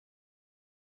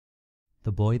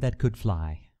The Boy That Could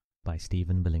Fly by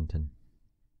Stephen Billington.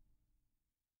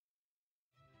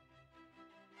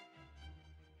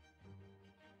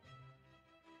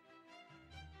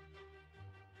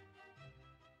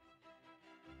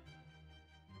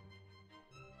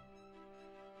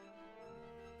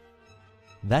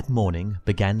 That morning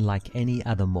began like any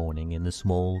other morning in the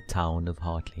small town of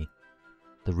Hartley.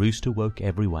 The rooster woke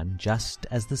everyone just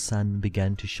as the sun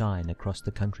began to shine across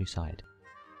the countryside,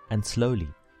 and slowly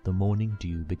the morning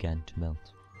dew began to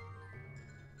melt.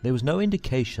 There was no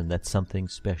indication that something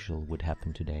special would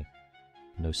happen today.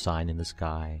 No sign in the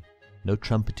sky, no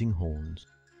trumpeting horns,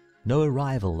 no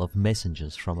arrival of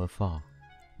messengers from afar.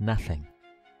 Nothing,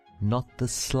 not the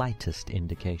slightest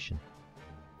indication.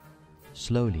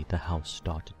 Slowly the house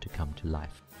started to come to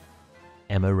life.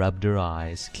 Emma rubbed her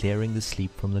eyes, clearing the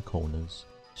sleep from the corners,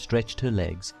 stretched her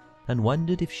legs, and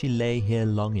wondered if she lay here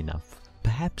long enough,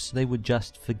 perhaps they would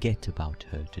just forget about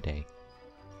her today.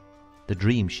 The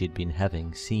dream she had been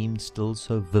having seemed still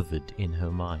so vivid in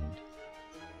her mind.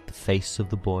 The face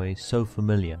of the boy so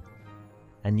familiar,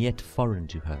 and yet foreign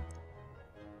to her.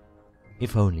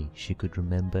 If only she could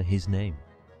remember his name.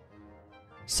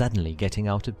 Suddenly getting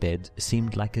out of bed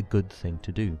seemed like a good thing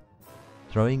to do.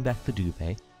 Throwing back the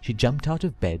duvet, she jumped out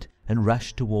of bed and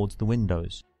rushed towards the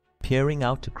windows, peering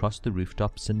out across the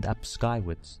rooftops and up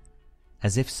skywards,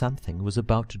 as if something was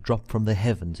about to drop from the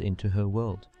heavens into her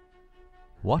world.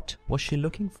 What was she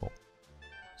looking for?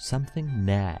 Something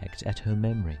nagged at her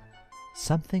memory.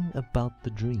 Something about the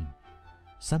dream.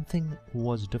 Something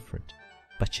was different,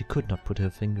 but she could not put her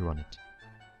finger on it.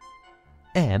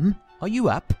 "Em, are you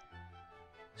up?"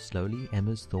 Slowly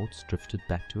Emma's thoughts drifted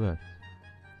back to earth.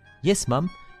 "Yes, Mum.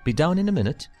 Be down in a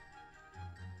minute."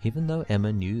 Even though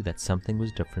Emma knew that something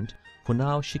was different, for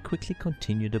now she quickly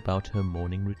continued about her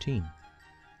morning routine.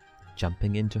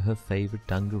 Jumping into her favorite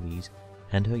dungarees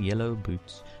and her yellow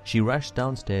boots, she rushed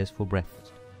downstairs for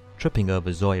breakfast, tripping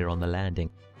over Zoya on the landing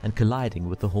and colliding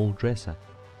with the hall dresser.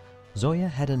 Zoya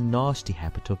had a nasty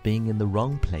habit of being in the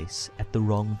wrong place at the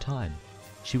wrong time.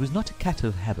 She was not a cat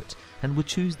of habit and would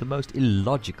choose the most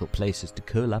illogical places to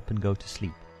curl up and go to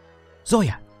sleep.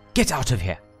 "Zoya, get out of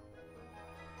here!"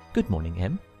 "Good morning,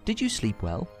 Em. Did you sleep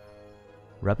well?"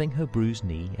 Rubbing her bruised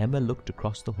knee, Emma looked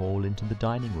across the hall into the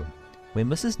dining room, where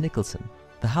Mrs. Nicholson,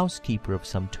 the housekeeper of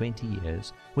some 20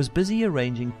 years, was busy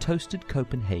arranging toasted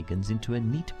Copenhagens into a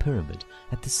neat pyramid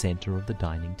at the center of the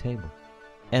dining table.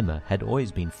 Emma had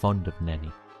always been fond of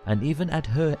Nanny, and even at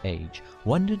her age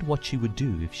wondered what she would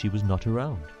do if she was not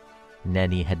around.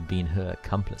 Nanny had been her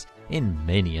accomplice in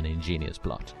many an ingenious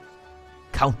plot,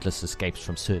 countless escapes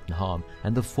from certain harm,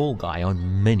 and the fall guy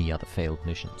on many other failed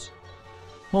missions.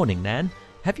 "Morning, Nan.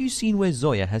 Have you seen where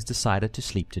Zoya has decided to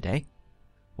sleep today?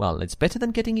 Well, it's better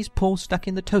than getting his paw stuck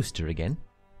in the toaster again."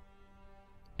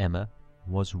 Emma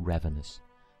was ravenous.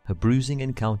 Her bruising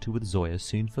encounter with Zoya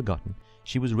soon forgotten,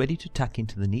 she was ready to tuck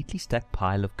into the neatly stacked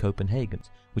pile of Copenhagens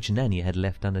which Nanny had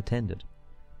left unattended.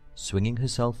 Swinging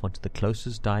herself onto the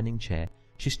closest dining chair,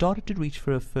 she started to reach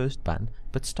for her first bun,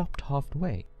 but stopped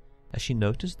halfway, as she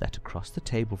noticed that across the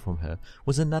table from her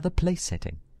was another place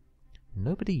setting.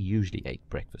 Nobody usually ate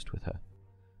breakfast with her.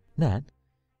 "Nan,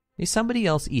 is somebody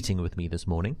else eating with me this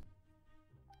morning?"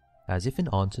 As if in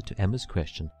answer to Emma's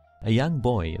question, a young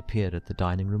boy appeared at the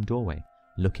dining room doorway,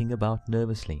 looking about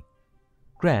nervously.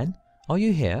 "Gran, are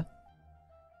you here?"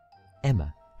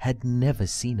 Emma had never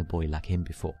seen a boy like him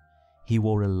before. He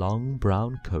wore a long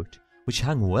brown coat which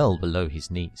hung well below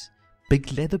his knees,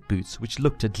 big leather boots which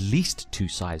looked at least 2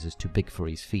 sizes too big for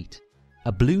his feet,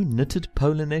 a blue knitted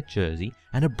polo net jersey,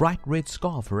 and a bright red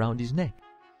scarf around his neck.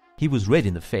 He was red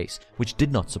in the face, which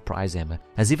did not surprise Emma,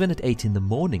 as even at 8 in the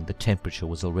morning the temperature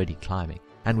was already climbing,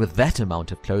 and with that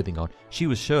amount of clothing on, she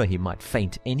was sure he might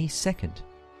faint any second.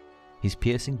 His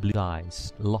piercing blue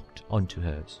eyes locked onto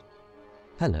hers.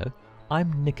 "Hello,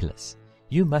 I'm Nicholas.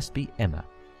 You must be Emma.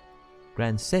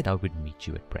 Gran said I would meet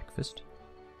you at breakfast."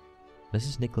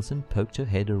 Mrs. Nicholson poked her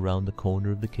head around the corner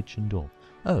of the kitchen door.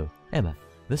 "Oh, Emma,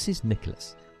 this is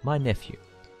Nicholas, my nephew.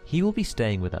 He will be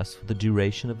staying with us for the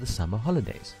duration of the summer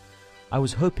holidays. I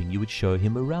was hoping you would show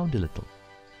him around a little."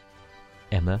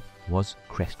 Emma was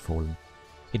crestfallen.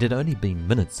 It had only been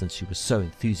minutes since she was so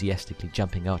enthusiastically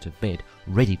jumping out of bed,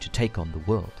 ready to take on the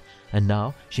world, and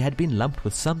now she had been lumped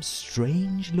with some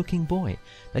strange-looking boy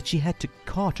that she had to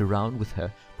cart around with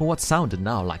her for what sounded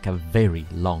now like a very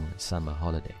long summer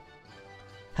holiday.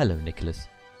 "Hello, Nicholas.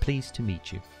 Pleased to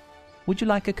meet you. Would you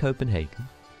like a Copenhagen?"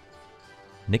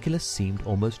 Nicholas seemed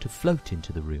almost to float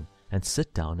into the room and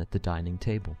sit down at the dining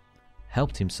table,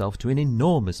 helped himself to an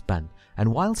enormous bun,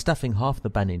 and while stuffing half the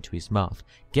bun into his mouth,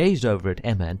 gazed over at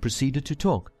Emma and proceeded to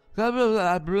talk.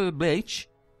 Beach?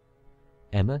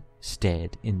 Emma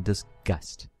stared in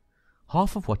disgust.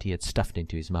 Half of what he had stuffed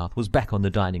into his mouth was back on the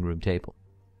dining room table.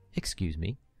 "Excuse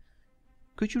me,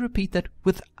 could you repeat that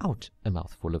without a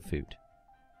mouthful of food?"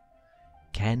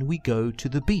 "Can we go to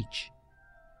the beach?"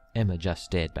 Emma just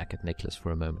stared back at Nicholas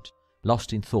for a moment,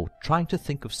 lost in thought, trying to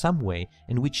think of some way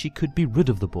in which she could be rid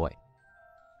of the boy.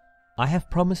 "I have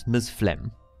promised Miss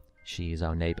Flem, she is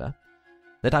our neighbor,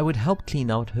 that I would help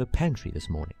clean out her pantry this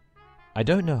morning. I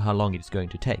don't know how long it is going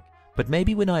to take, but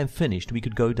maybe when I am finished we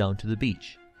could go down to the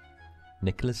beach."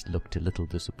 Nicholas looked a little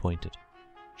disappointed.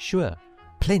 "Sure,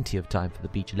 plenty of time for the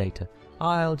beach later.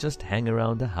 I'll just hang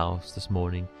around the house this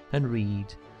morning and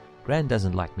read. Gran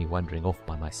doesn't like me wandering off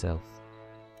by myself."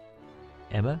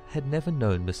 Emma had never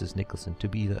known Mrs. Nicholson to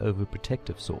be the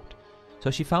overprotective sort,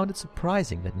 so she found it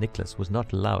surprising that Nicholas was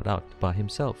not allowed out by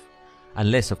himself.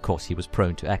 Unless, of course, he was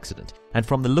prone to accident, and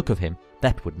from the look of him,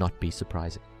 that would not be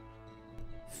surprising.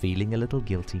 Feeling a little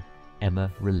guilty,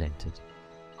 Emma relented.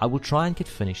 "I will try and get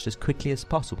finished as quickly as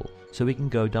possible so we can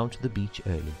go down to the beach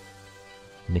early."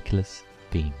 Nicholas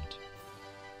beamed.